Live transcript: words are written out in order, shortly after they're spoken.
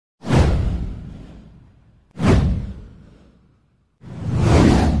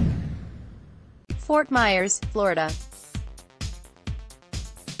Fort Myers, Florida.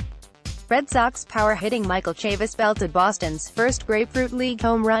 Red Sox power-hitting Michael Chavis belted Boston's first Grapefruit League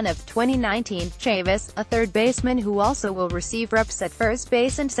home run of 2019. Chavis, a third baseman who also will receive reps at first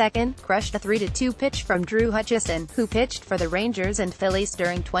base and second, crushed a 3-2 pitch from Drew Hutchison, who pitched for the Rangers and Phillies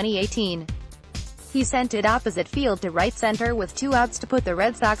during 2018. He sent it opposite field to right center with 2 outs to put the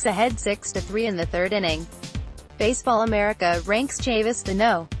Red Sox ahead 6-3 in the third inning. Baseball America ranks Chavis the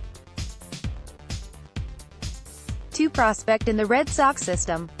No. 2 prospect in the Red Sox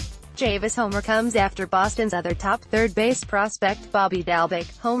system. Chavis' homer comes after Boston's other top third base prospect, Bobby Dalbec,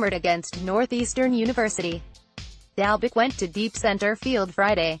 homered against Northeastern University. Dalbec went to deep center field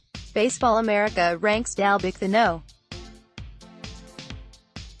Friday. Baseball America ranks Dalbec the No.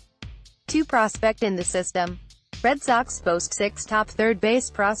 2 prospect in the system. Red Sox boast 6 top third base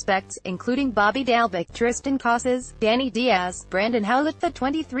prospects, including Bobby Dalbec, Tristan Casas, Danny Diaz, Brandon Howlett. The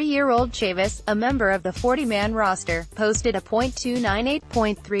 23-year-old Chavis, a member of the 40-man roster, posted a .298,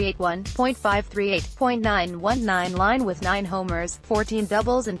 .381, .538, .919 line with 9 homers, 14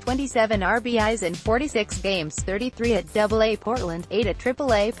 doubles and 27 RBIs in 46 games, 33 at AA Portland, 8 at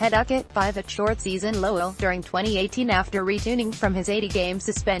AAA Pawtucket, 5 at short season Lowell, during 2018 after returning from his 80-game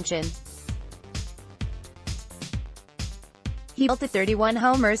suspension. He belted 31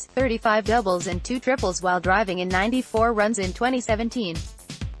 homers, 35 doubles and 2 triples while driving in 94 runs in 2017.